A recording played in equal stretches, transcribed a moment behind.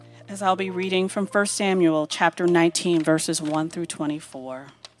as I'll be reading from 1 Samuel chapter 19, verses 1 through 24.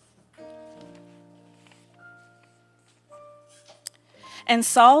 And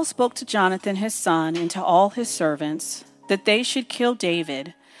Saul spoke to Jonathan his son and to all his servants that they should kill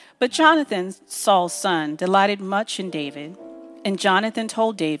David. But Jonathan, Saul's son, delighted much in David. And Jonathan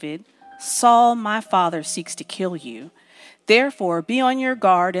told David, Saul, my father, seeks to kill you. Therefore, be on your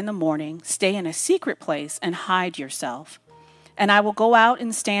guard in the morning, stay in a secret place, and hide yourself. And I will go out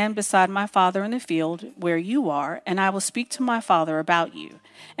and stand beside my father in the field where you are, and I will speak to my father about you.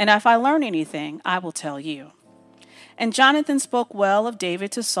 And if I learn anything, I will tell you. And Jonathan spoke well of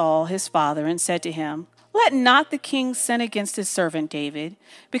David to Saul, his father, and said to him, Let not the king sin against his servant David,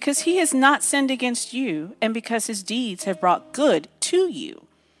 because he has not sinned against you, and because his deeds have brought good to you.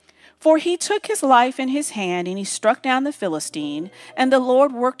 For he took his life in his hand, and he struck down the Philistine, and the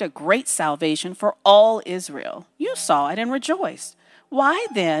Lord worked a great salvation for all Israel. You saw it and rejoiced. Why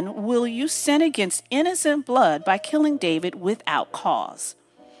then will you sin against innocent blood by killing David without cause?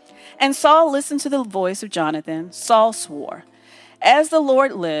 And Saul listened to the voice of Jonathan. Saul swore, As the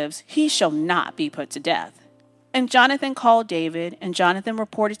Lord lives, he shall not be put to death. And Jonathan called David, and Jonathan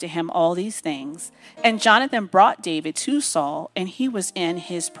reported to him all these things. And Jonathan brought David to Saul, and he was in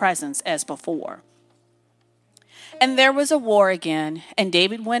his presence as before. And there was a war again, and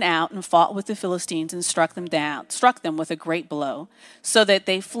David went out and fought with the Philistines and struck them with a great blow, so that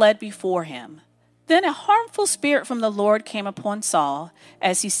they fled before him. Then a harmful spirit from the Lord came upon Saul,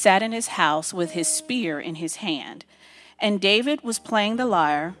 as he sat in his house with his spear in his hand. And David was playing the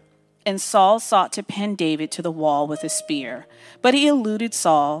lyre, and Saul sought to pin David to the wall with a spear. But he eluded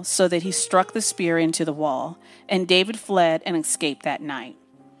Saul, so that he struck the spear into the wall, and David fled and escaped that night.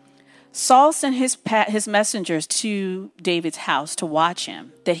 Saul sent his messengers to David's house to watch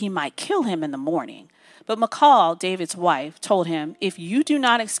him, that he might kill him in the morning. But Michal, David's wife, told him, If you do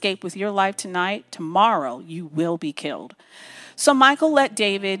not escape with your life tonight, tomorrow you will be killed. So Michal let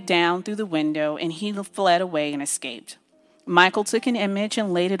David down through the window, and he fled away and escaped. Michal took an image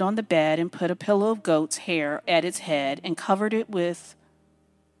and laid it on the bed and put a pillow of goat's hair at its head and covered it with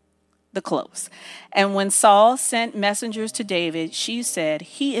the clothes. And when Saul sent messengers to David, she said,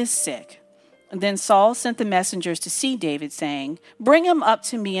 He is sick. And then Saul sent the messengers to see David, saying, Bring him up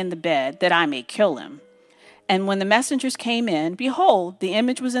to me in the bed, that I may kill him. And when the messengers came in, behold, the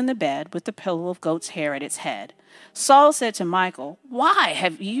image was in the bed with the pillow of goat's hair at its head. Saul said to Michal, Why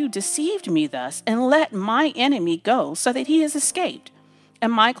have you deceived me thus, and let my enemy go, so that he has escaped?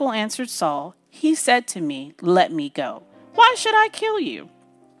 And Michal answered Saul, He said to me, Let me go. Why should I kill you?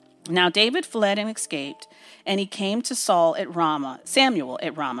 Now David fled and escaped, and he came to Samuel at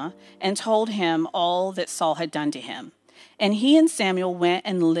Ramah, and told him all that Saul had done to him. And he and Samuel went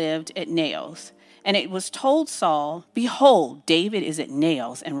and lived at Naioth. And it was told Saul, Behold, David is at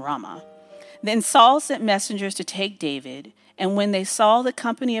Naioth in Ramah. Then Saul sent messengers to take David, and when they saw the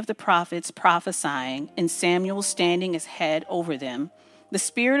company of the prophets prophesying, and Samuel standing as head over them, the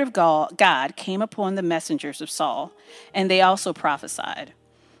Spirit of God came upon the messengers of Saul, and they also prophesied.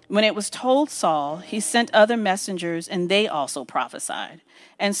 When it was told Saul, he sent other messengers, and they also prophesied.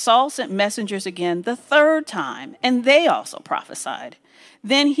 And Saul sent messengers again the third time, and they also prophesied.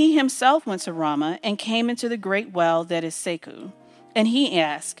 Then he himself went to Ramah and came into the great well that is Seku. And he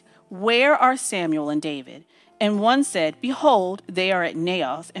asked, Where are Samuel and David? And one said, Behold, they are at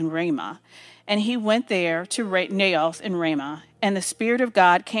Naioth and Ramah. And he went there to Naioth and Ramah, and the Spirit of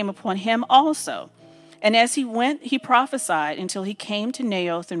God came upon him also. And as he went, he prophesied until he came to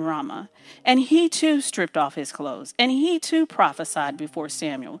Naioth and Ramah. And he too stripped off his clothes, and he too prophesied before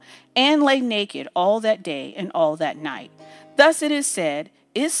Samuel, and lay naked all that day and all that night. Thus it is said,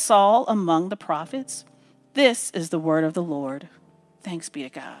 Is Saul among the prophets? This is the word of the Lord. Thanks be to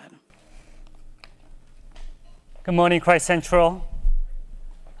God. Good morning, Christ Central.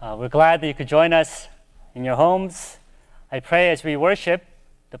 We're glad that you could join us in your homes. I pray as we worship,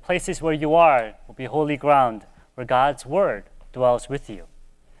 the places where you are will be holy ground where God's word dwells with you.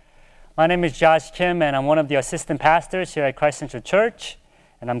 My name is Josh Kim, and I'm one of the assistant pastors here at Christ Central Church.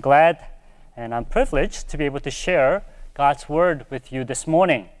 And I'm glad and I'm privileged to be able to share God's word with you this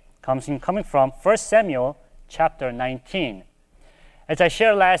morning, coming from 1 Samuel chapter 19. As I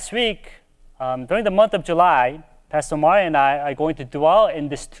shared last week, during the month of July, Pastor Mari and I are going to dwell in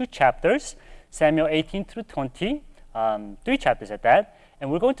these two chapters, Samuel 18 through 20, 3 chapters at that. And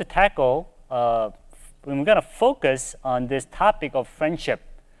we're going to we're going to focus on this topic of friendship.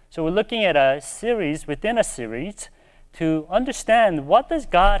 So we're looking at a series within a series to understand what does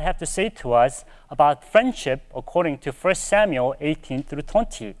God have to say to us about friendship according to 1 Samuel 18 through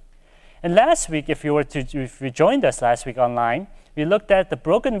 20. And last week, if you joined us last week online, we looked at the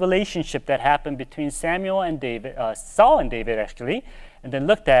broken relationship that happened between Saul and David actually, and then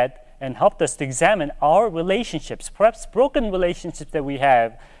looked at and helped us to examine our relationships, perhaps broken relationships that we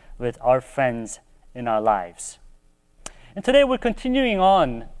have with our friends in our lives. And today we're continuing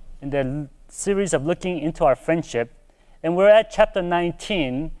on in the series of looking into our friendship, and we're at chapter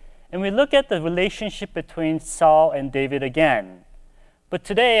 19, and we look at the relationship between Saul and David again. But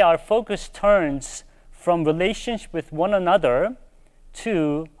today our focus turns from relationship with one another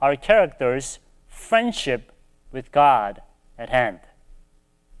to our characters' friendship with God at hand.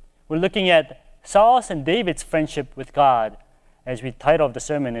 We're looking at Saul's and David's friendship with God, as the title of the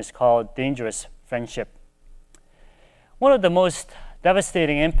sermon is called Dangerous Friendship. One of the most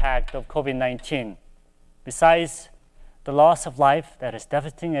devastating impacts of COVID-19, besides the loss of life that is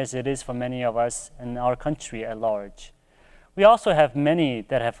devastating as it is for many of us in our country at large, we also have many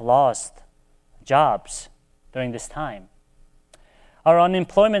that have lost jobs during this time. Our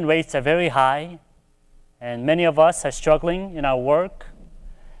unemployment rates are very high, and many of us are struggling in our work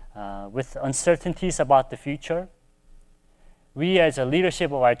with uncertainties about the future. We as a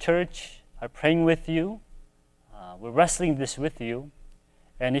leadership of our church are praying with you. We're wrestling this with you.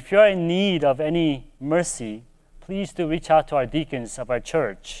 And if you're in need of any mercy, please do reach out to our deacons of our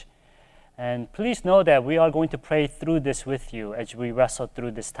church. And please know that we are going to pray through this with you as we wrestle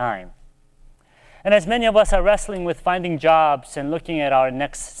through this time. And as many of us are wrestling with finding jobs and looking at our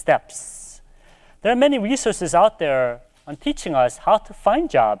next steps, there are many resources out there on teaching us how to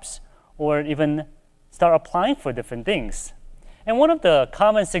find jobs or even start applying for different things. And one of the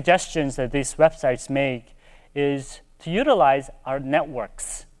common suggestions that these websites make is to utilize our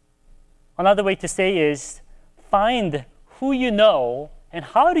networks. Another way to say is find who you know and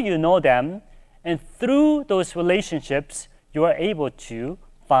how do you know them, and through those relationships, you are able to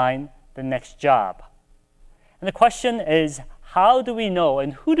find the next job. And the question is, how do we know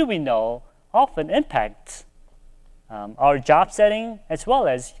and who do we know often impacts our job setting as well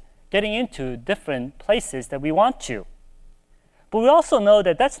as getting into different places that we want to. But we also know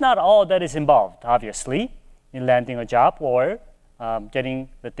that that's not all that is involved, obviously, in landing a job or getting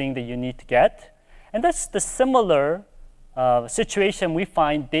the thing that you need to get. And that's the similar situation we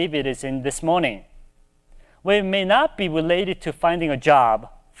find David is in this morning. Well, it may not be related to finding a job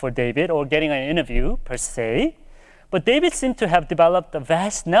for David or getting an interview per se, but David seemed to have developed a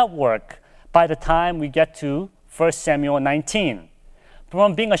vast network by the time we get to 1 Samuel 19.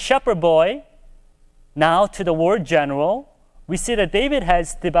 From being a shepherd boy now to the war general, we see that David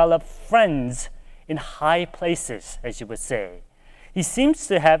has developed friends in high places, as you would say. He seems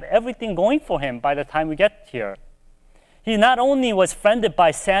to have everything going for him by the time we get here. He not only was friended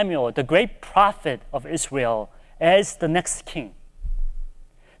by Samuel, the great prophet of Israel, as the next king.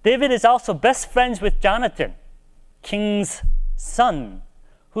 David is also best friends with Jonathan, king's son,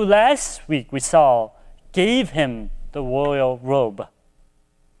 who last week we saw gave him the royal robe.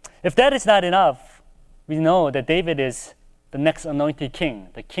 If that is not enough, we know that David is the next anointed king,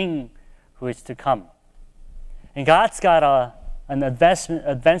 the king who is to come. And God's got an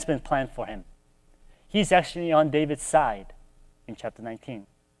advancement plan for him. He's actually on David's side in chapter 19.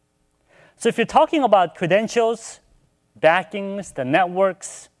 So if you're talking about credentials, backings, the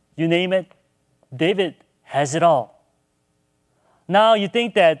networks, you name it, David has it all. Now you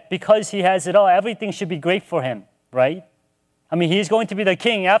think that because he has it all, everything should be great for him, right? I mean, he's going to be the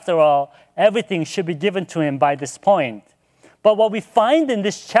king after all. Everything should be given to him by this point. But what we find in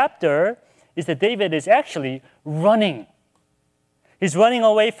this chapter is that David is actually running. He's running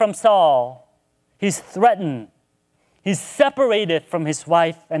away from Saul. He's threatened. He's separated from his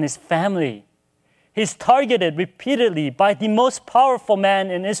wife and his family. He's targeted repeatedly by the most powerful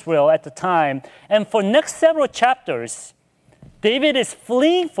man in Israel at the time. And for next several chapters, David is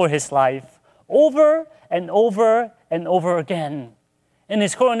fleeing for his life over and over and over again. And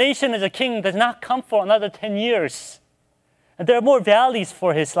his coronation as a king does not come for another 10 years. And there are more valleys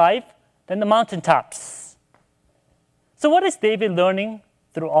for his life than the mountaintops. So what is David learning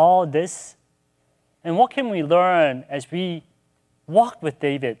through all this? And what can we learn as we walk with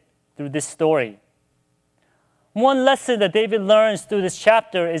David through this story? One lesson that David learns through this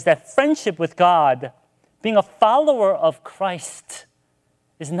chapter is that friendship with God, being a follower of Christ,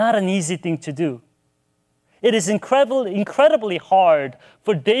 is not an easy thing to do. It is incredibly hard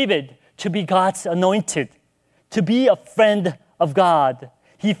for David to be God's anointed, to be a friend of God.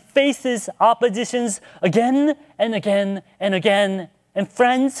 He faces oppositions again and again and again. And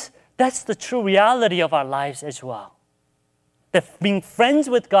friends, that's the true reality of our lives as well. That being friends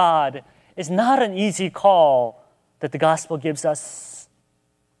with God is not an easy call that the gospel gives us.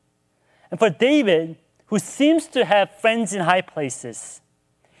 And for David, who seems to have friends in high places,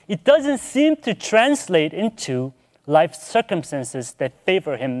 it doesn't seem to translate into life circumstances that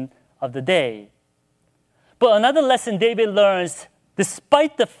favor him of the day. But another lesson David learns,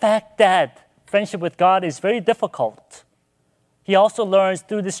 despite the fact that friendship with God is very difficult, he also learns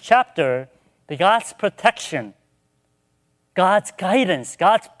through this chapter that God's protection, God's guidance,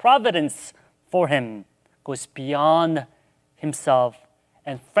 God's providence for him goes beyond himself,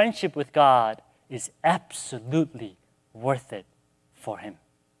 and friendship with God is absolutely worth it for him.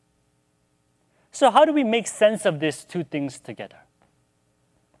 So how do we make sense of these two things together?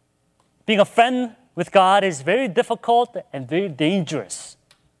 Being a friend with God is very difficult and very dangerous,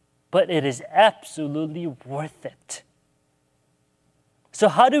 but it is absolutely worth it. So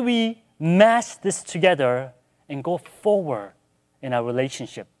how do we mash this together and go forward in our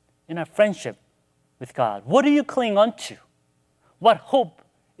relationship, in our friendship with God? What do you cling on to? What hope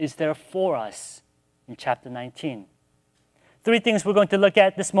is there for us in chapter 19? 3 things we're going to look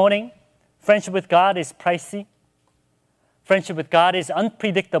at this morning. Friendship with God is pricey. Friendship with God is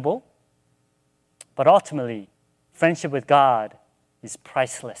unpredictable. But ultimately, friendship with God is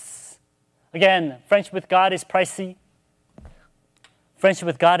priceless. Again, friendship with God is pricey. Friendship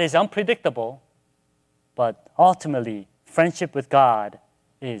with God is unpredictable. But ultimately, friendship with God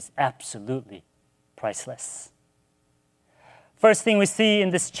is absolutely priceless. First thing we see in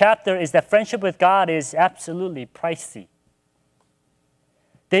this chapter is that friendship with God is absolutely pricey.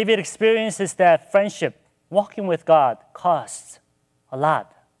 David experiences that friendship, walking with God, costs a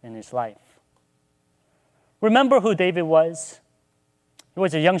lot in his life. Remember who David was? He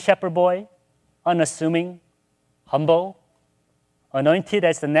was a young shepherd boy, unassuming, humble, anointed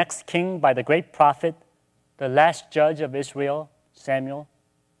as the next king by the great prophet, the last judge of Israel, Samuel.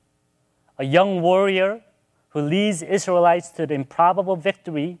 A young warrior who leads Israelites to the improbable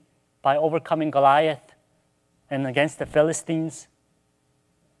victory by overcoming Goliath and against the Philistines.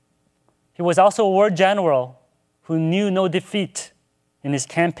 He was also a war general who knew no defeat in his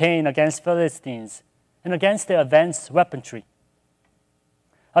campaign against Philistines and against their advanced weaponry.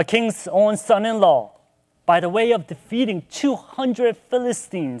 A king's own son-in-law, by the way of defeating 200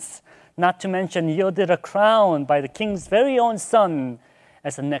 Philistines, not to mention yielded a crown by the king's very own son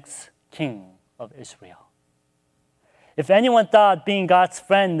as the next king of Israel. If anyone thought being God's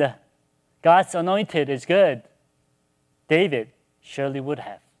friend, God's anointed is good, David surely would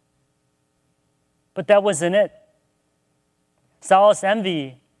have. But that wasn't it. Saul's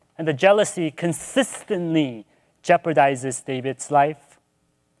envy and the jealousy consistently jeopardizes David's life.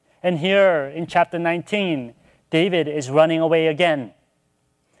 And here in chapter 19, David is running away again.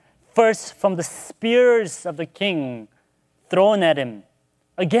 First from the spears of the king thrown at him,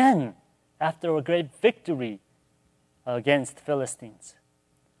 again after a great victory against Philistines.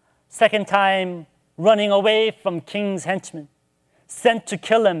 Second time, running away from king's henchmen, sent to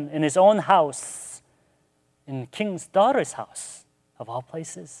kill him in his own house, in king's daughter's house, of all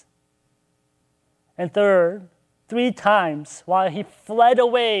places. And third, 3 times while he fled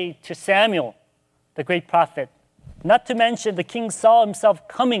away to Samuel, the great prophet, not to mention the king saw himself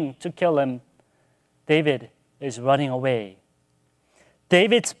coming to kill him, David is running away.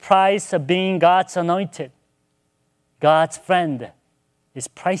 David's price of being God's anointed, God's friend, is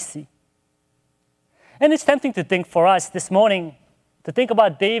pricey. And it's tempting to think for us this morning, to think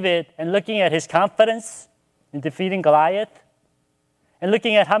about David and looking at his confidence in defeating Goliath, and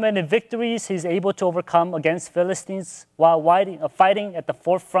looking at how many victories he's able to overcome against Philistines while fighting at the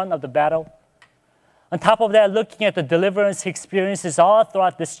forefront of the battle. On top of that, looking at the deliverance he experiences all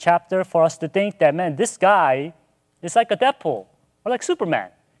throughout this chapter for us to think that, man, this guy is like a Deadpool or like Superman.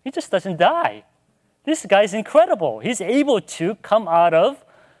 He just doesn't die. This guy is incredible. He's able to come out of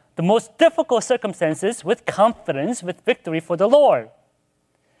the most difficult circumstances with confidence, with victory for the Lord.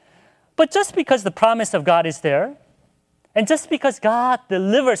 But just because the promise of God is there, and just because God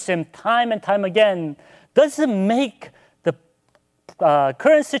delivers him time and time again, doesn't make the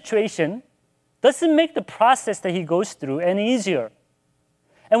current situation, doesn't make the process that he goes through any easier.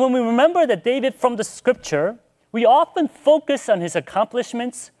 And when we remember that David from the scripture, we often focus on his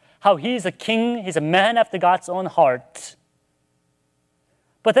accomplishments, how he's a king, he's a man after God's own heart.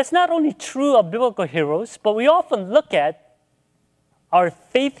 But that's not only true of biblical heroes, but we often look at our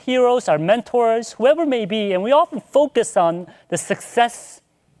faith heroes, our mentors, whoever may be, and we often focus on the success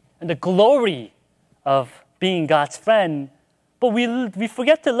and the glory of being God's friend, but we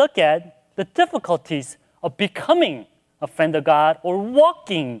forget to look at the difficulties of becoming a friend of God or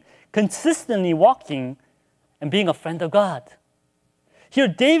consistently walking and being a friend of God. Here,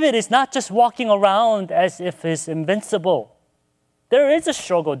 David is not just walking around as if he's invincible. There is a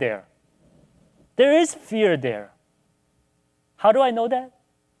struggle there. There is fear there. How do I know that?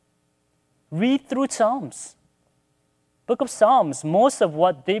 Read through Psalms. Book of Psalms, most of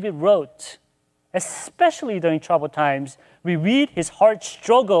what David wrote, especially during troubled times, we read his heart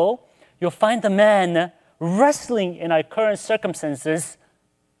struggle. You'll find the man wrestling in our current circumstances,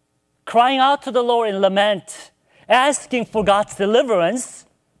 crying out to the Lord in lament, asking for God's deliverance,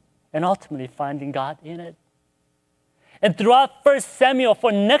 and ultimately finding God in it. And throughout 1 Samuel,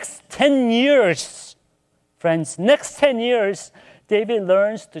 for next 10 years, friends, next 10 years, David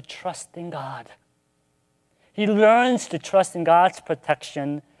learns to trust in God. He learns to trust in God's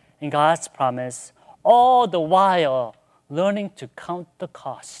protection and God's promise, all the while learning to count the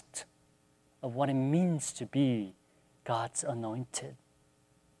cost of what it means to be God's anointed,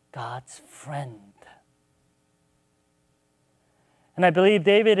 God's friend. And I believe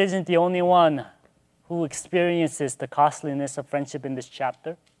David isn't the only one who experiences the costliness of friendship in this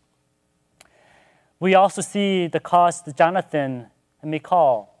chapter. We also see the cost that Jonathan and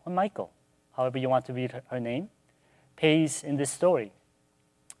Michal, or Michael, however you want to read her name, pays in this story.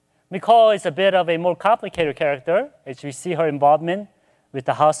 Michal is a bit of a more complicated character, as we see her involvement with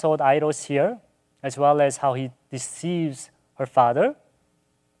the household idols here, as well as how he deceives her father,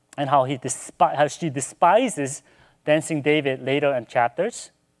 and how she despises dancing David later in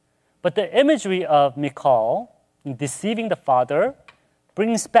chapters. But the imagery of Michal in deceiving the father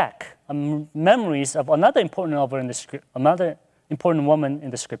brings back memories of another important woman in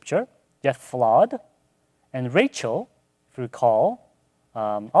the scripture, yet flawed. And Rachel, if you recall,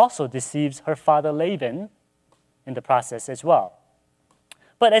 also deceives her father Laban in the process as well.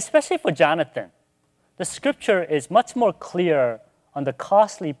 But especially for Jonathan, the scripture is much more clear on the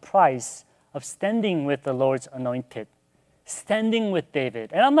costly price of standing with the Lord's anointed, standing with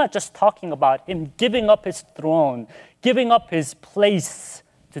David. And I'm not just talking about him giving up his throne, giving up his place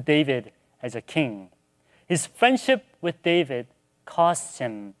to David as a king. His friendship with David costs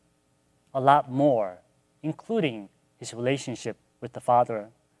him a lot more, including his relationship with the Father.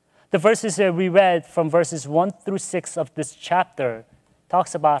 The verses that we read from verses 1 through 6 of this chapter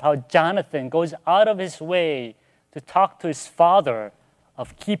talks about how Jonathan goes out of his way to talk to his father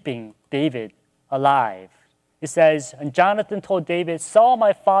of keeping David alive. It says, and Jonathan told David, Saul,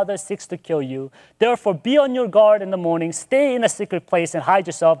 my father, seeks to kill you. Therefore, be on your guard in the morning. Stay in a secret place and hide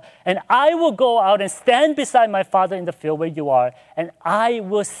yourself. And I will go out and stand beside my father in the field where you are. And I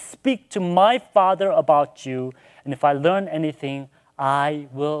will speak to my father about you. And if I learn anything, I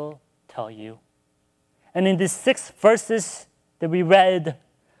will tell you. And in these 6 verses that we read,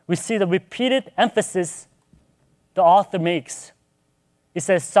 we see the repeated emphasis the author makes. It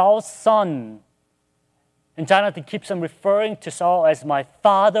says, Saul's son. And Jonathan keeps on referring to Saul as my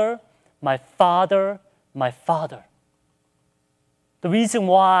father, my father, my father. The reason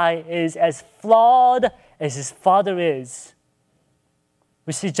why is as flawed as his father is,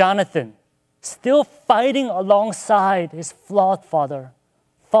 we see Jonathan still fighting alongside his flawed father,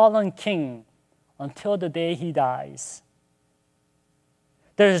 fallen king, until the day he dies.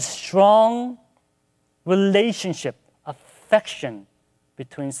 There's a strong relationship, affection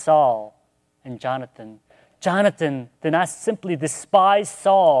between Saul and Jonathan. Jonathan did not simply despise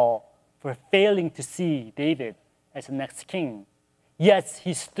Saul for failing to see David as the next king. Yes,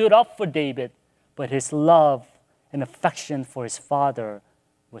 he stood up for David, but his love and affection for his father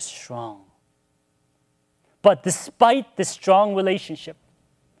was strong. But despite this strong relationship,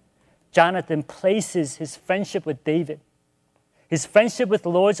 Jonathan places his friendship with David, his friendship with the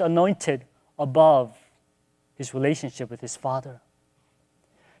Lord's anointed, above his relationship with his father.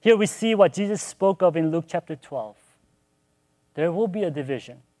 Here we see what Jesus spoke of in Luke chapter 12. There will be a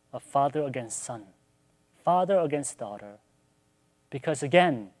division of father against son, father against daughter, because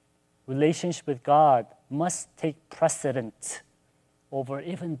again, relationship with God must take precedent over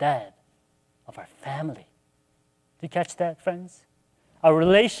even that of our family. Do you catch that, friends? Our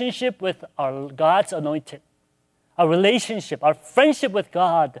relationship with our God's anointed, our relationship, our friendship with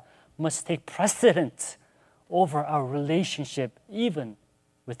God must take precedent over our relationship even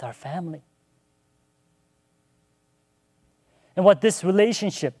with our family. And what this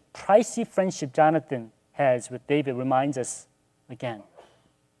relationship, pricey friendship Jonathan has with David reminds us again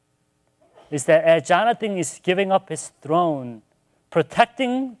is that as Jonathan is giving up his throne,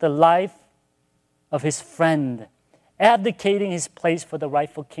 protecting the life of his friend, abdicating his place for the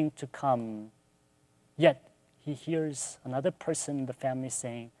rightful king to come, yet he hears another person in the family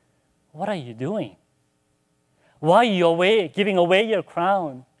saying, "What are you doing? Why are you giving away your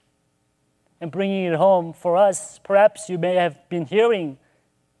crown and bringing it home for us?" Perhaps you may have been hearing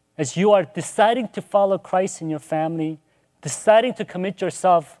as you are deciding to follow Christ in your family, deciding to commit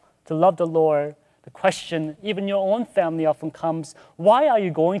yourself to love the Lord. The question, even your own family often comes, why are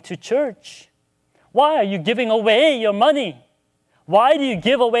you going to church? Why are you giving away your money? Why do you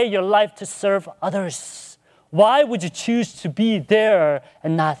give away your life to serve others? Why would you choose to be there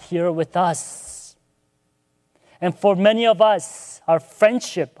and not here with us? And for many of us, our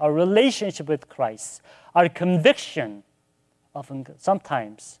friendship, our relationship with Christ, our conviction often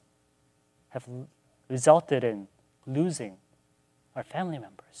sometimes have resulted in losing our family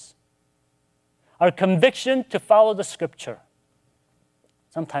members. Our conviction to follow the Scripture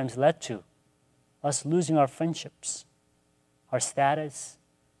sometimes led to us losing our friendships, our status,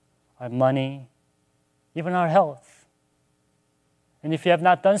 our money, even our health. And if you have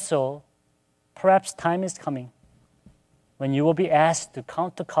not done so, perhaps time is coming when you will be asked to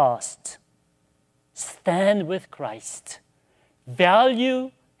count the cost, stand with Christ, value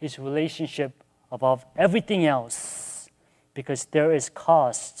His relationship above everything else, because there is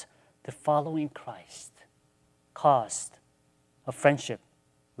cost to following Christ, cost of friendship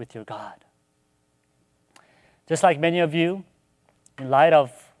with your God. Just like many of you, in light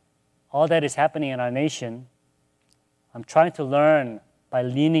of all that is happening in our nation, I'm trying to learn by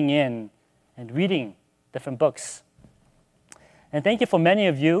leaning in and reading different books. And thank you for many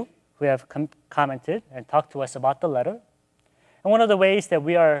of you who have commented and talked to us about the letter. And one of the ways that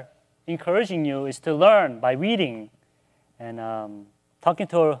we are encouraging you is to learn by reading and talking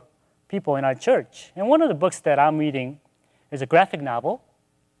to people in our church. And one of the books that I'm reading is a graphic novel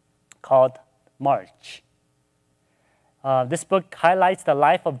called March. This book highlights the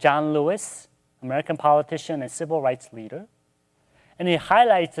life of John Lewis, American politician and civil rights leader. And it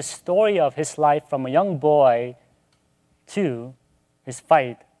highlights the story of his life from a young boy to his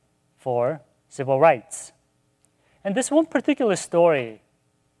fight for civil rights. And this one particular story,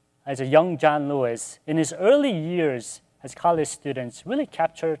 as a young John Lewis, in his early years as college students, really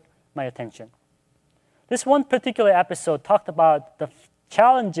captured my attention. This one particular episode talked about the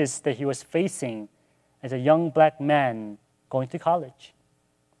challenges that he was facing as a young black man going to college.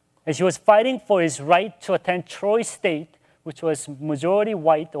 As he was fighting for his right to attend Troy State, which was majority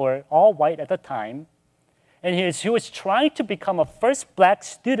white or all white at the time, and he was trying to become a first black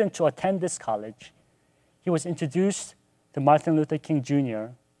student to attend this college, he was introduced to Martin Luther King Jr.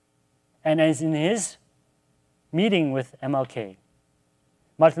 And as in his meeting with MLK,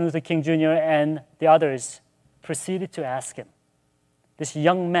 Martin Luther King Jr. and the others proceeded to ask him, this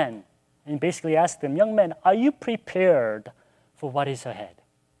young man, and basically asked him, young man, are you prepared for what is ahead?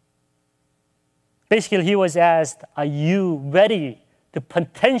 Basically, he was asked, are you ready to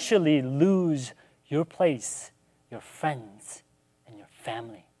potentially lose your place, your friends, and your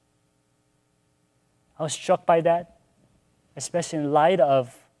family? I was struck by that, especially in light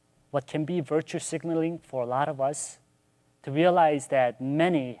of what can be virtue signaling for a lot of us, to realize that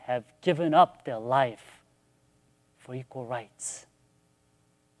many have given up their life for equal rights.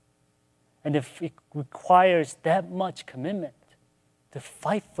 And if it requires that much commitment to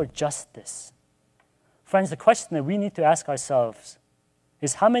fight for justice, friends, the question that we need to ask ourselves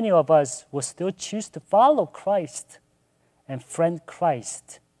is how many of us will still choose to follow Christ and friend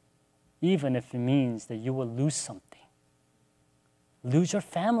Christ, even if it means that you will lose something. Lose your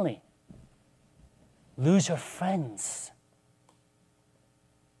family. Lose your friends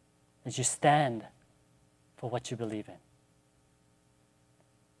as you stand for what you believe in.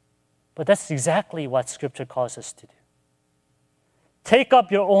 But that's exactly what Scripture calls us to do. Take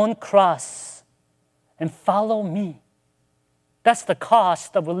up your own cross and follow me. That's the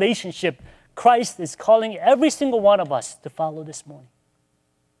cost of relationship Christ is calling every single one of us to follow this morning.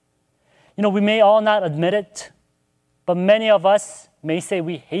 You know, we may all not admit it, but many of us may say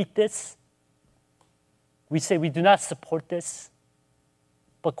we hate this. We say we do not support this.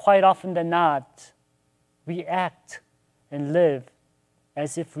 But quite often than not, we act and live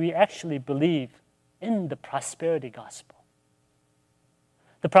as if we actually believe in the prosperity gospel.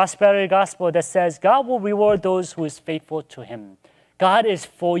 The prosperity gospel that says God will reward those who is faithful to Him. God is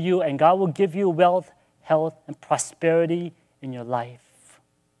for you, and God will give you wealth, health, and prosperity in your life.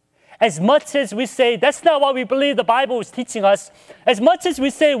 As much as we say that's not what we believe the Bible is teaching us, as much as we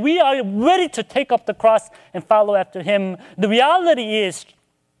say we are ready to take up the cross and follow after Him, the reality is,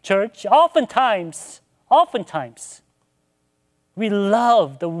 church, oftentimes, we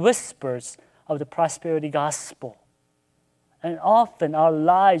love the whispers of the prosperity gospel. And often our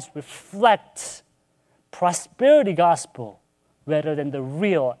lives reflect prosperity gospel rather than the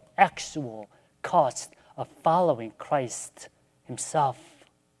real, actual cost of following Christ Himself.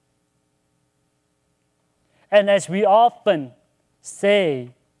 And as we often say,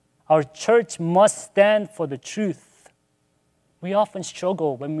 our church must stand for the truth. We often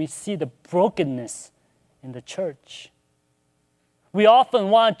struggle when we see the brokenness in the church. We often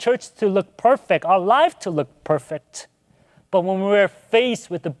want church to look perfect, our life to look perfect. But when we're faced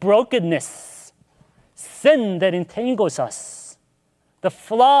with the brokenness, sin that entangles us, the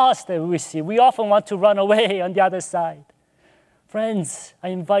flaws that we see, we often want to run away on the other side. Friends, I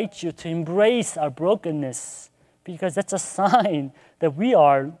invite you to embrace our brokenness because that's a sign that we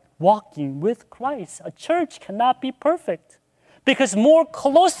are walking with Christ. A church cannot be perfect because more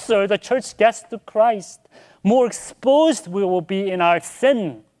closer the church gets to Christ, more exposed we will be in our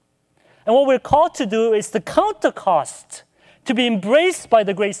sin. And what we're called to do is to count the cost, to be embraced by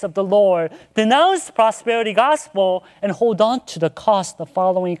the grace of the Lord, denounce prosperity gospel, and hold on to the cost of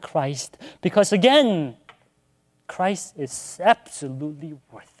following Christ. Because again, Christ is absolutely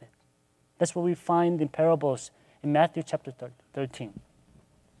worth it. That's what we find in parables in Matthew chapter 13,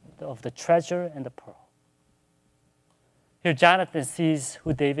 of the treasure and the pearl. Here Jonathan sees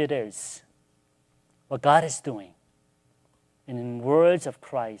who David is, what God is doing. And in words of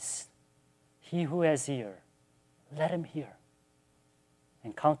Christ, he who has ear, let him hear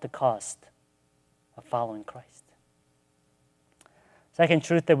and count the cost of following Christ. Second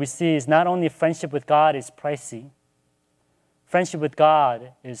truth that we see is not only friendship with God is pricey, friendship with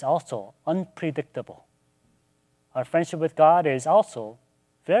God is also unpredictable. Our friendship with God is also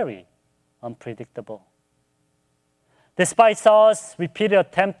very unpredictable. Despite Saul's repeated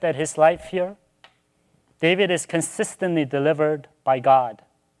attempt at his life here, David is consistently delivered by God.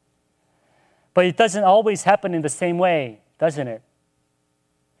 But it doesn't always happen in the same way, doesn't it?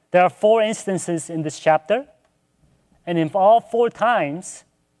 There are 4 instances in this chapter, and in all 4 times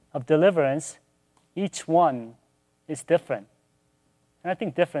of deliverance, each one is different. And I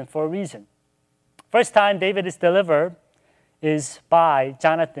think different for a reason. First time David is delivered is by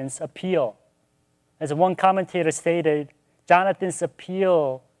Jonathan's appeal. As one commentator stated, Jonathan's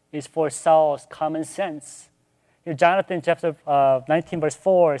appeal is for Saul's common sense. In Jonathan chapter 19 verse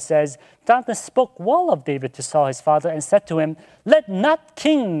 4 says, Jonathan spoke well of David to Saul his father and said to him, let not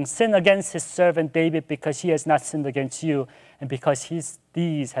king sin against his servant David because he has not sinned against you and because his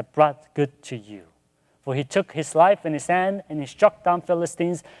deeds have brought good to you. For he took his life in his hand and he struck down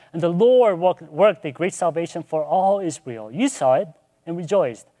Philistines and the Lord worked a great salvation for all Israel. You saw it and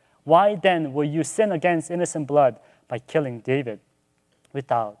rejoiced. Why then will you sin against innocent blood by killing David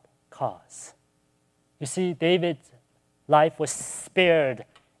without cause? You see, David's life was spared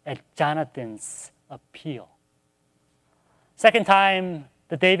at Jonathan's appeal. Second time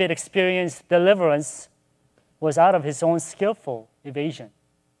that David experienced deliverance was out of his own skillful evasion.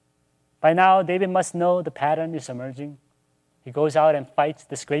 By now, David must know the pattern is emerging. He goes out and fights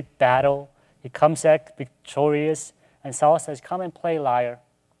this great battle. He comes back victorious, and Saul says, come and play lyre.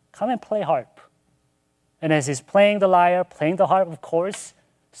 Come and play harp. And as he's playing the lyre, playing the harp, of course,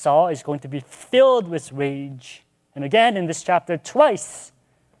 Saul is going to be filled with rage. And again, in this chapter, twice,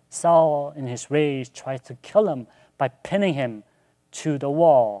 Saul, in his rage, tries to kill him by pinning him to the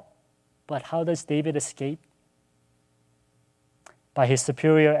wall. But how does David escape? By his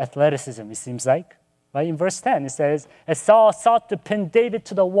superior athleticism, it seems like. Right? In verse 10, it says, as Saul sought to pin David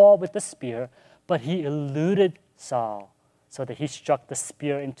to the wall with the spear, but he eluded Saul, so that he struck the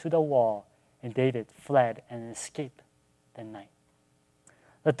spear into the wall, and David fled and escaped that night.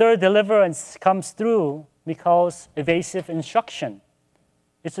 The third deliverance comes through Michal's evasive instruction.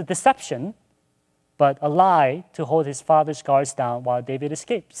 It's a deception, but a lie to hold his father's guards down while David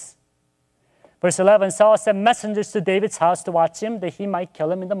escapes. Verse 11, Saul sent messengers to David's house to watch him, that he might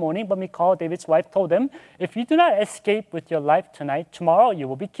kill him in the morning. But Michal, David's wife, told him, if you do not escape with your life tonight, tomorrow you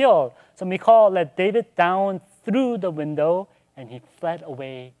will be killed. So Michal let David down through the window, and he fled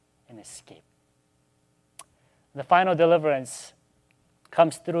away and escaped. The final deliverance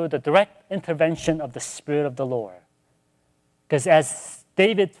comes through the direct intervention of the Spirit of the Lord. Because as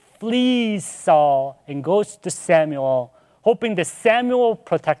David flees Saul and goes to Samuel, hoping that Samuel will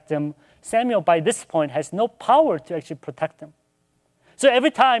protect him, Samuel, by this point, has no power to actually protect him. So every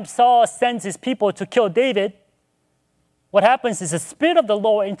time Saul sends his people to kill David, what happens is the Spirit of the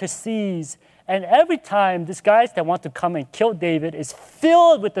Lord intercedes. And every time these guys that want to come and kill David is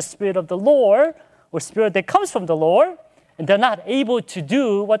filled with the Spirit of the Lord, or Spirit that comes from the Lord, and they're not able to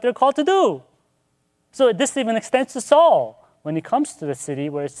do what they're called to do. So this even extends to Saul. When he comes to the city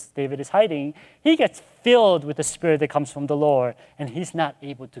where David is hiding, he gets filled with the Spirit that comes from the Lord, and he's not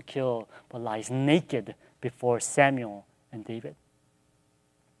able to kill, but lies naked before Samuel and David.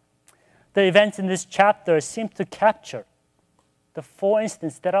 The events in this chapter seem to capture the four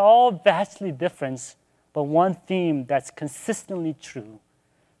instances that are all vastly different, but one theme that's consistently true,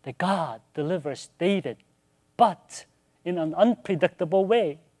 that God delivers David, but in an unpredictable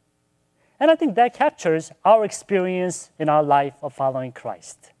way. And I think that captures our experience in our life of following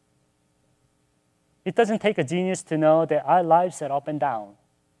Christ. It doesn't take a genius to know that our lives are up and down.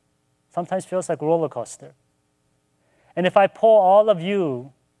 Sometimes feels like a roller coaster. And if I poll all of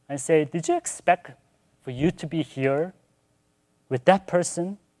you and say, did you expect for you to be here with that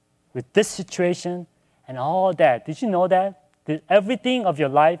person, with this situation, and all that? Did you know that? Did everything of your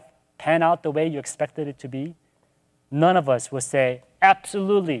life pan out the way you expected it to be? None of us will say,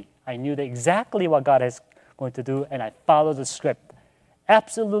 absolutely, I knew that exactly what God is going to do, and I followed the script.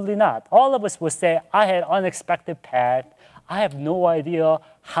 Absolutely not. All of us will say, I had unexpected path. I have no idea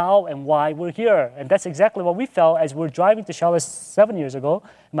how and why we're here. And that's exactly what we felt as we were driving to Charlotte 7 years ago.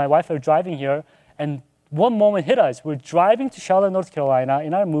 My wife and I were driving here, and one moment hit us. We're driving to Charlotte, North Carolina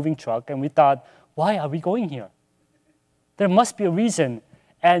in our moving truck, and we thought, why are we going here? There must be a reason.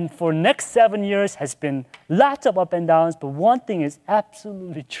 And for next 7 years has been lots of up and downs, but one thing is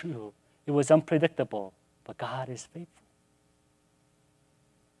absolutely true. It was unpredictable, but God is faithful.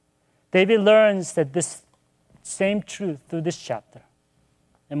 David learns that this same truth through this chapter,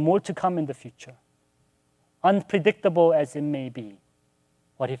 and more to come in the future. Unpredictable as it may be,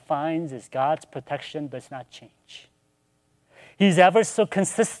 what he finds is God's protection does not change. He's ever so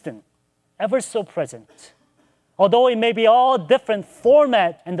consistent, ever so present. Although it may be all different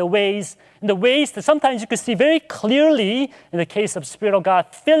format and the ways that sometimes you can see very clearly in the case of Spirit of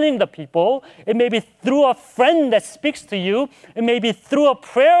God filling the people. It may be through a friend that speaks to you. It may be through a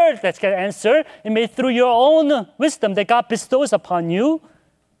prayer that gets answered. It may be through your own wisdom that God bestows upon you.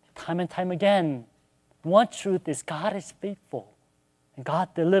 Time and time again, one truth is God is faithful and God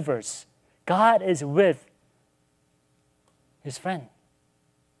delivers. God is with his friend.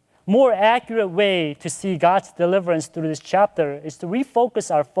 More accurate way to see God's deliverance through this chapter is to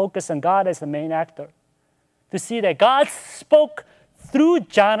refocus our focus on God as the main actor. To see that God spoke through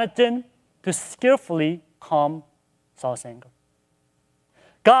Jonathan to skillfully calm Saul's anger.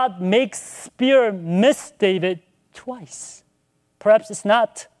 God makes spear miss David twice. Perhaps it's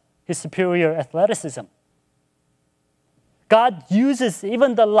not his superior athleticism. God uses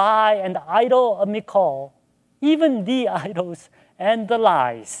even the lie and the idol of Michal, even the idols and the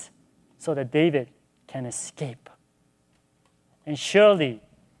lies, so that David can escape. And surely,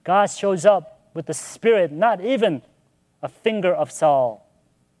 God shows up with the spirit, not even a finger of Saul,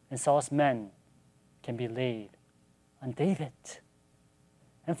 and Saul's men can be laid on David.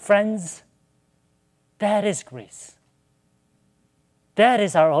 And friends, that is grace. That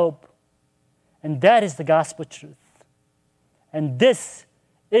is our hope. And that is the gospel truth. And this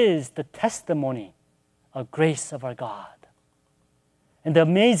is the testimony of grace of our God. And the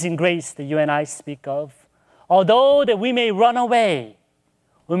amazing grace that you and I speak of, although that we may run away,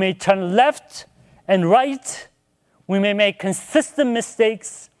 we may turn left and right, we may make consistent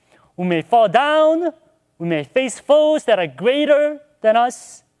mistakes, we may fall down, we may face foes that are greater than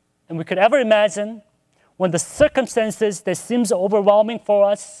us than we could ever imagine, when the circumstances that seems overwhelming for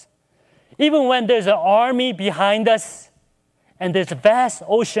us, even when there's an army behind us and there's a vast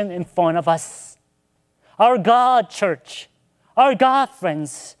ocean in front of us. Our God, church, our God,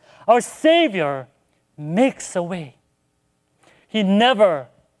 friends, our Savior makes a way. He never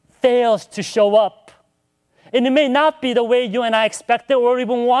fails to show up. And it may not be the way you and I expected or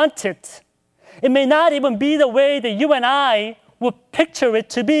even wanted. It may not even be the way that you and I would picture it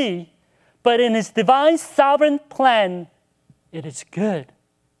to be. But in His divine sovereign plan, it is good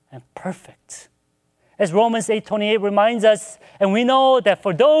and perfect. As Romans 8:28 reminds us, and we know that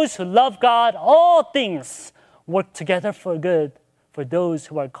for those who love God, all things work together for good for those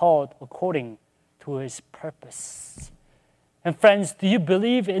who are called according to His purpose. And friends, do you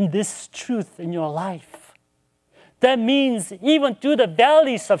believe in this truth in your life? That means even through the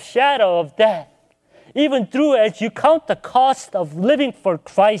valleys of shadow of death, even through as you count the cost of living for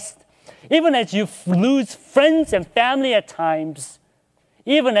Christ, even as you lose friends and family at times,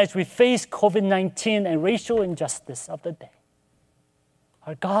 even as we face COVID-19 and racial injustice of the day,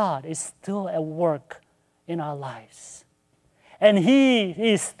 our God is still at work in our lives. And He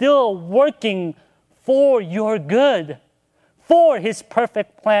is still working for your good, for His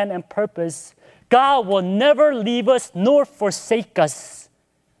perfect plan and purpose. God will never leave us nor forsake us.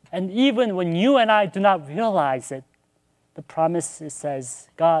 And even when you and I do not realize it, the promise says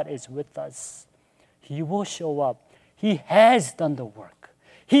God is with us. He will show up. He has done the work.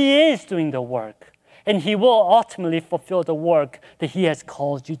 He is doing the work. And He will ultimately fulfill the work that He has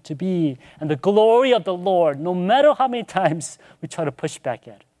called you to be. And the glory of the Lord, no matter how many times we try to push back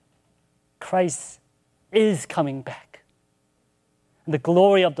at it, Christ is coming back. And the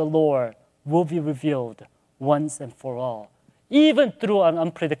glory of the Lord will be revealed once and for all, even through an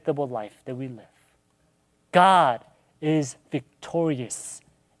unpredictable life that we live. God is victorious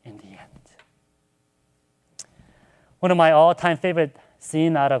in the end. One of my all-time favorite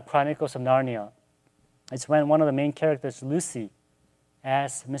scenes out of Chronicles of Narnia is when one of the main characters, Lucy,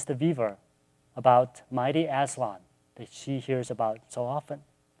 asks Mr. Beaver about mighty Aslan that she hears about so often.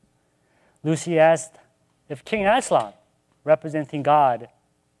 Lucy asked if King Aslan, representing God,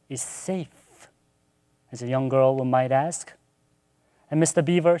 is safe, as a young girl might ask. And Mr.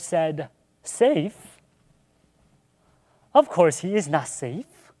 Beaver said, safe? Of course he is not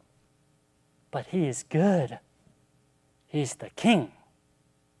safe, but he is good. He is the king.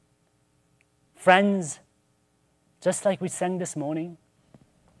 Friends, just like we sang this morning,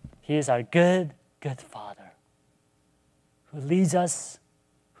 he is our good, good Father who leads us,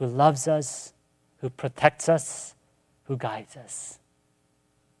 who loves us, who protects us, who guides us.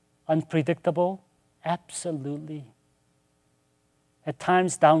 Unpredictable? Absolutely. At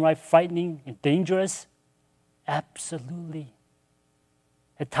times downright frightening and dangerous? Absolutely.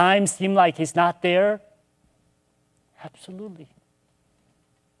 At times seem like he's not there? Absolutely.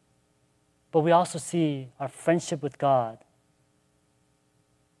 But we also see our friendship with God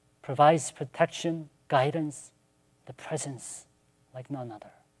provides protection, guidance, the presence like none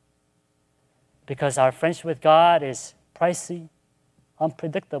other. Because our friendship with God is pricey,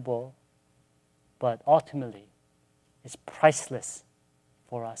 unpredictable, but ultimately it's priceless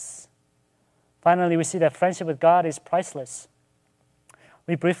for us. Finally, we see that friendship with God is priceless.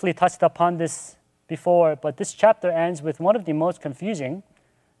 We briefly touched upon this before, but this chapter ends with one of the most confusing,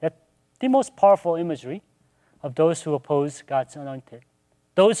 yet the most powerful imagery of those who oppose God's anointed.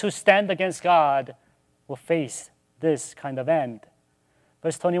 Those who stand against God will face this kind of end.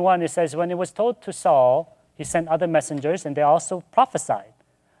 Verse 21, it says, when it was told to Saul, he sent other messengers, and they also prophesied.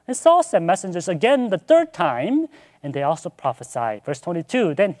 And Saul sent messengers again the third time, and they also prophesied. Verse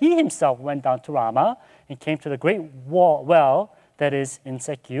 22, then he himself went down to Ramah and came to the great well that is in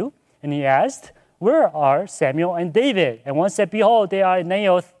Secu, and he asked, where are Samuel and David? And one said, behold, they are in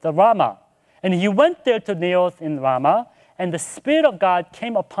Naioth the Ramah. And he went there to Naioth in Ramah, and the Spirit of God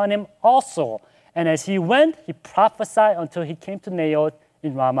came upon him also. And as he went, he prophesied until he came to Naioth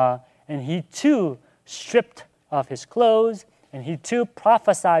in Ramah, and he too stripped off his clothes, and he too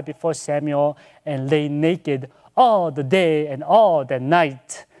prophesied before Samuel, and lay naked all the day and all the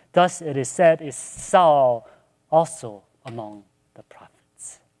night. Thus it is said, is Saul also among the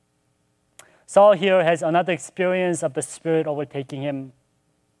prophets. Saul here has another experience of the Spirit overtaking him.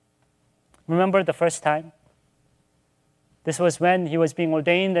 Remember the first time? This was when he was being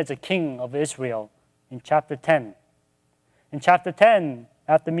ordained as a king of Israel in chapter 10. In chapter 10,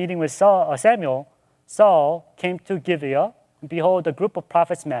 after meeting with Samuel, Saul came to Gibeah, and behold, a group of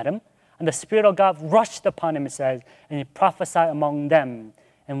prophets met him, and the Spirit of God rushed upon him, it says, and he prophesied among them.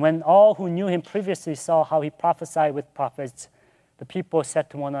 And when all who knew him previously saw how he prophesied with prophets, the people said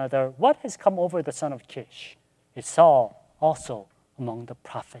to one another, what has come over the son of Kish? Is Saul also among the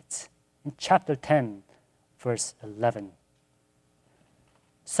prophets? In chapter 10, verse 11.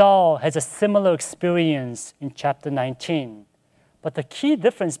 Saul has a similar experience in chapter 19. But the key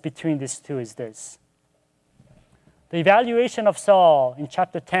difference between these two is this. The evaluation of Saul in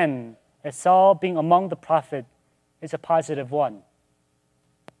chapter 10 as Saul being among the prophet is a positive one.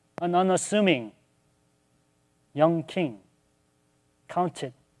 An unassuming young king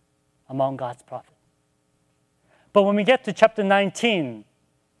counted among God's prophet. But when we get to chapter 19,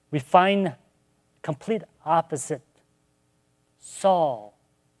 we find complete opposite. Saul,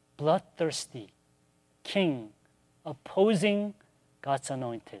 bloodthirsty king, opposing God's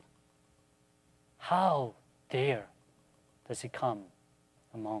anointed. How dare does he come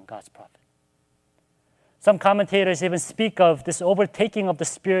among God's prophet? Some commentators even speak of this overtaking of the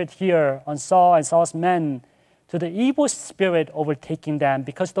Spirit here on Saul and Saul's men to the evil spirit overtaking them,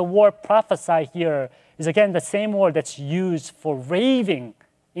 because the word prophesy here is again the same word that's used for raving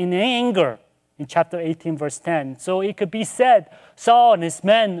in anger in chapter 18, verse 10. So it could be said, Saul and his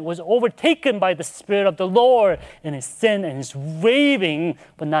men was overtaken by the Spirit of the Lord in his sin and his raving,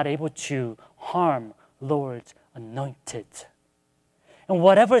 but not able to harm Lord's anointed. And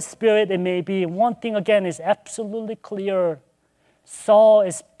whatever spirit it may be, one thing again is absolutely clear. Saul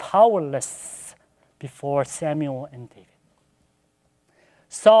is powerless before Samuel and David.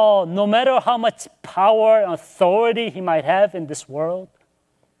 Saul, no matter how much power and authority he might have in this world,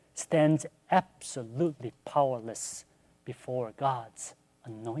 stands absolutely powerless before God's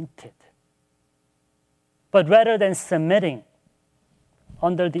anointed. But rather than submitting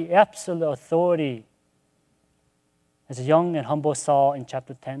under the absolute authority as a young and humble Saul in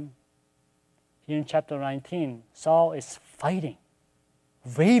chapter 10, here in chapter 19, Saul is fighting,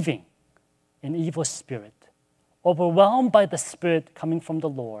 raving in evil spirit, overwhelmed by the Spirit coming from the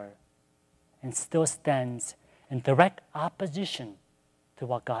Lord, and still stands in direct opposition to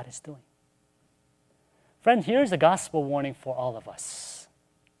what God is doing. Friend, here's a gospel warning for all of us.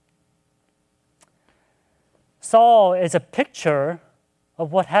 Saul is a picture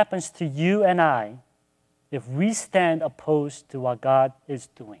of what happens to you and I if we stand opposed to what God is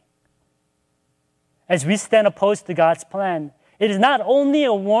doing. As we stand opposed to God's plan, it is not only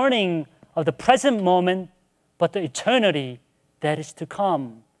a warning of the present moment, but the eternity that is to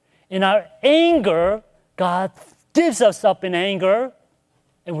come. In our anger, God gives us up in anger,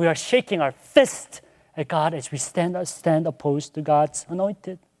 and we are shaking our fist at God as we stand opposed to God's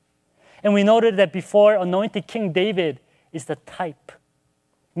anointed. And we noted that before, anointed King David is the type,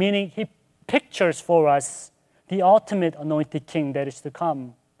 meaning he pictures for us the ultimate anointed king that is to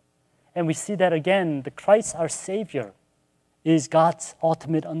come. And we see that again, the Christ our Savior is God's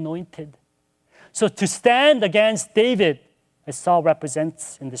ultimate anointed. So to stand against David, as Saul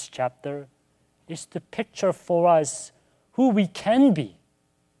represents in this chapter, is to picture for us who we can be,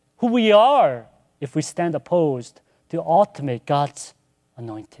 who we are if we stand opposed to ultimate God's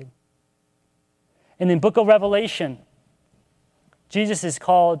anointed. And in book of Revelation, Jesus is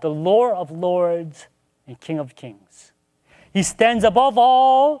called the Lord of Lords and King of Kings. He stands above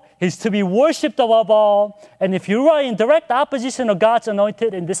all. He's to be worshipped above all. And if you are in direct opposition of God's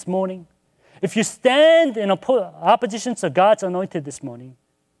anointed in this morning, if you stand in opposition to God's anointed this morning,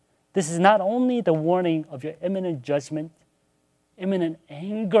 this is not only the warning of your imminent judgment, imminent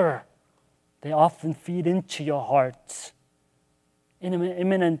anger, they often feed into your hearts,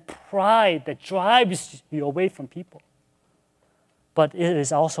 imminent pride that drives you away from people. But it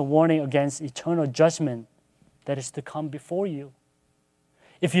is also warning against eternal judgment that is to come before you.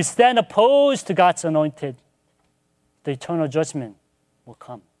 If you stand opposed to God's anointed, the eternal judgment will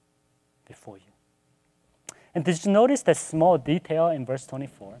come before you. And did you notice that small detail in verse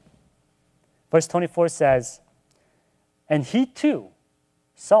 24? Verse 24 says, and he too,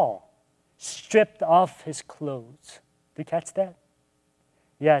 Saul, stripped off his clothes. Did you catch that?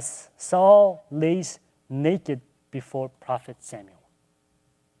 Yes, Saul lays naked before prophet Samuel.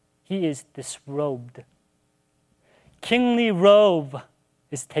 He is disrobed. Kingly robe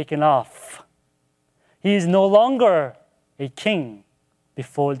is taken off. He is no longer a king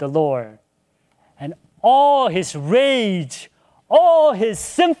before the Lord. And all his rage, all his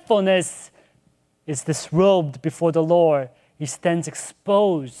sinfulness is disrobed before the Lord. He stands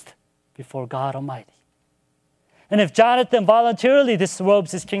exposed before God Almighty. And if Jonathan voluntarily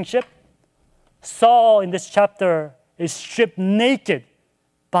disrobes his kingship, Saul in this chapter is stripped naked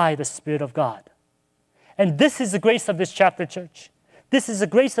by the Spirit of God. And this is the grace of this chapter, church. This is the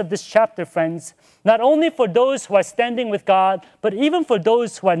grace of this chapter, friends, not only for those who are standing with God, but even for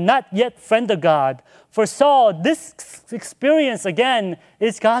those who are not yet friend of God. For Saul, this experience, again,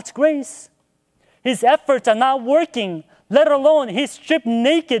 is God's grace. His efforts are not working, let alone he's stripped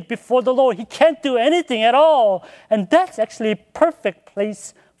naked before the Lord. He can't do anything at all. And that's actually a perfect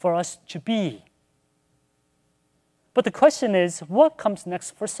place for us to be. But the question is, what comes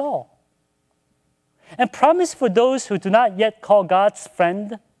next for Saul? And promise for those who do not yet call God's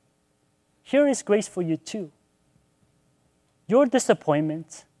friend, here is grace for you too. Your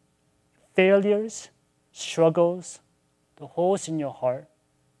disappointments, failures, struggles, the holes in your heart,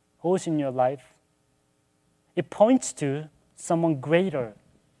 holes in your life, it points to someone greater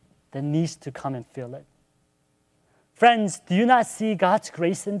that needs to come and fill it. Friends, do you not see God's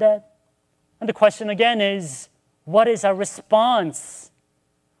grace in that? And the question again is, what is our response?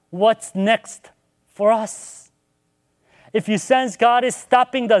 What's next for us? If you sense God is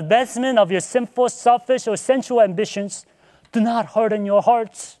stopping the advancement of your sinful, selfish, or sensual ambitions, do not harden your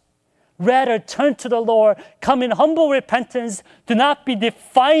hearts. Rather, turn to the Lord. Come in humble repentance. Do not be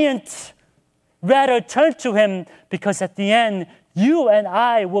defiant. Rather, turn to Him, because at the end, you and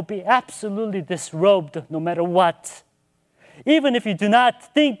I will be absolutely disrobed no matter what. Even if you do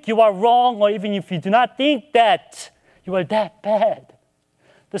not think you are wrong, or even if you do not think that you are that bad.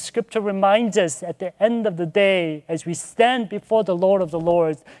 The scripture reminds us at the end of the day, as we stand before the Lord of the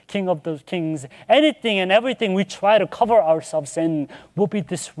Lords, King of the Kings, anything and everything we try to cover ourselves in will be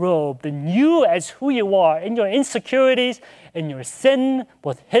disrobed. And you, as who you are, in your insecurities, in your sin,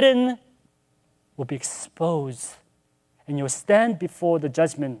 both hidden, will be exposed. And you'll stand before the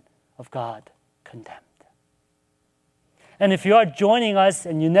judgment of God condemned. And if you are joining us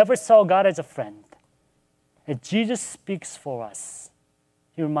and you never saw God as a friend, and Jesus speaks for us,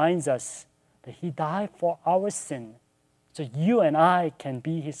 He reminds us that He died for our sin so you and I can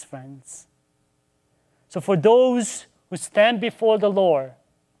be His friends. So for those who stand before the Lord,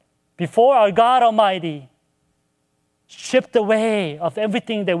 before our God Almighty, stripped away of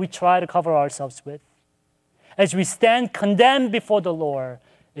everything that we try to cover ourselves with, as we stand condemned before the Lord,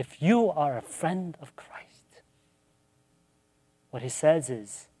 if you are a friend of Christ, what he says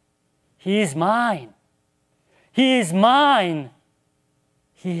is, he is mine. He is mine.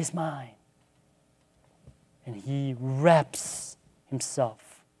 He is mine. And he wraps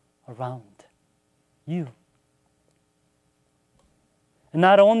himself around you. And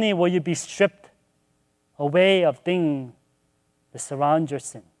not only will you be stripped away of things that surround your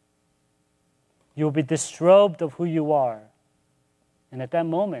sin, you will be disrobed of who you are. And at that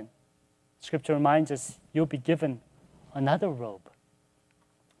moment, Scripture reminds us, you'll be given another robe,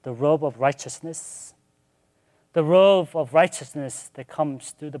 the robe of righteousness, the robe of righteousness that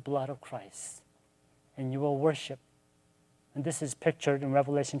comes through the blood of Christ. And you will worship. And this is pictured in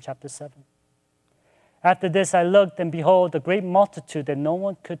Revelation chapter 7. After this I looked, and behold, a great multitude that no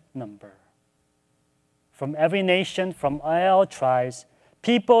one could number, from every nation, from all tribes,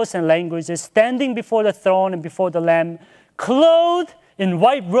 peoples, and languages, standing before the throne and before the Lamb, clothed in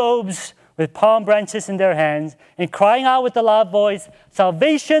white robes, with palm branches in their hands, and crying out with a loud voice,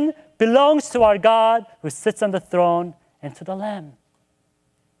 "Salvation belongs to our God who sits on the throne and to the Lamb."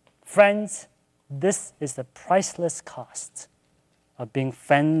 Friends, this is the priceless cost of being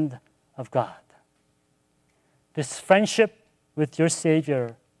friend of God. This friendship with your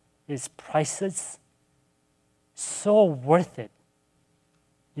Savior is priceless, so worth it.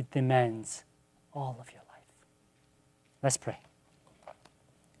 It demands all of your life. Let's pray.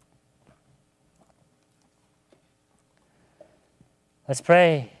 Let's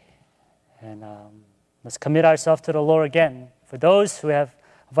pray, and let's commit ourselves to the Lord again. For those of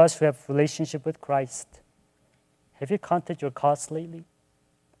us who have relationship with Christ, have you counted your costs lately?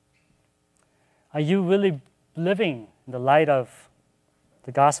 Are you really living in the light of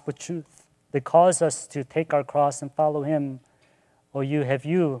the gospel truth that calls us to take our cross and follow Him? Or have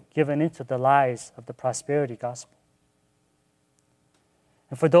you given into the lies of the prosperity gospel?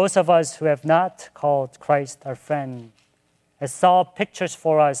 And for those of us who have not called Christ our friend, as Saul pictures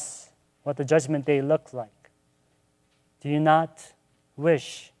for us what the judgment day looks like, do you not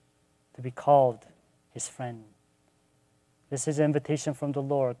wish to be called His friend? This is an invitation from the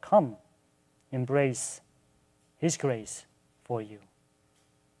Lord. Come, embrace His grace for you.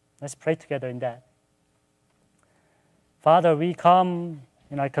 Let's pray together in that. Father, we come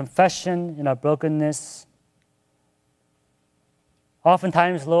in our confession, in our brokenness.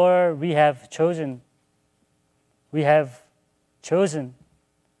 Oftentimes, Lord, we have chosen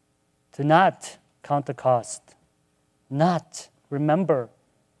to not count the cost, not remember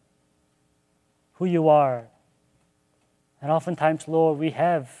who you are. And oftentimes, Lord, we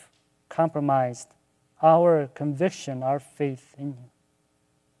have compromised our conviction, our faith in you.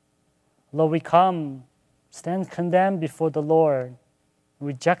 Lord, we come, stand condemned before the Lord,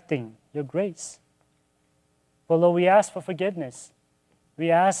 rejecting your grace. But Lord, we ask for forgiveness. We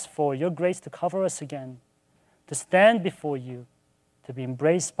ask for your grace to cover us again, to stand before you, to be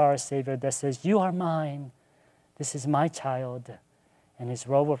embraced by our Savior that says, "You are mine, this is my child," and His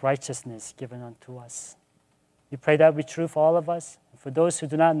robe of righteousness given unto us. We pray that be true for all of us. And for those who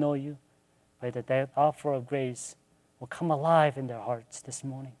do not know you, pray that that offer of grace will come alive in their hearts this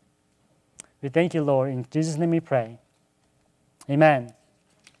morning. We thank you, Lord. In Jesus' name we pray. Amen.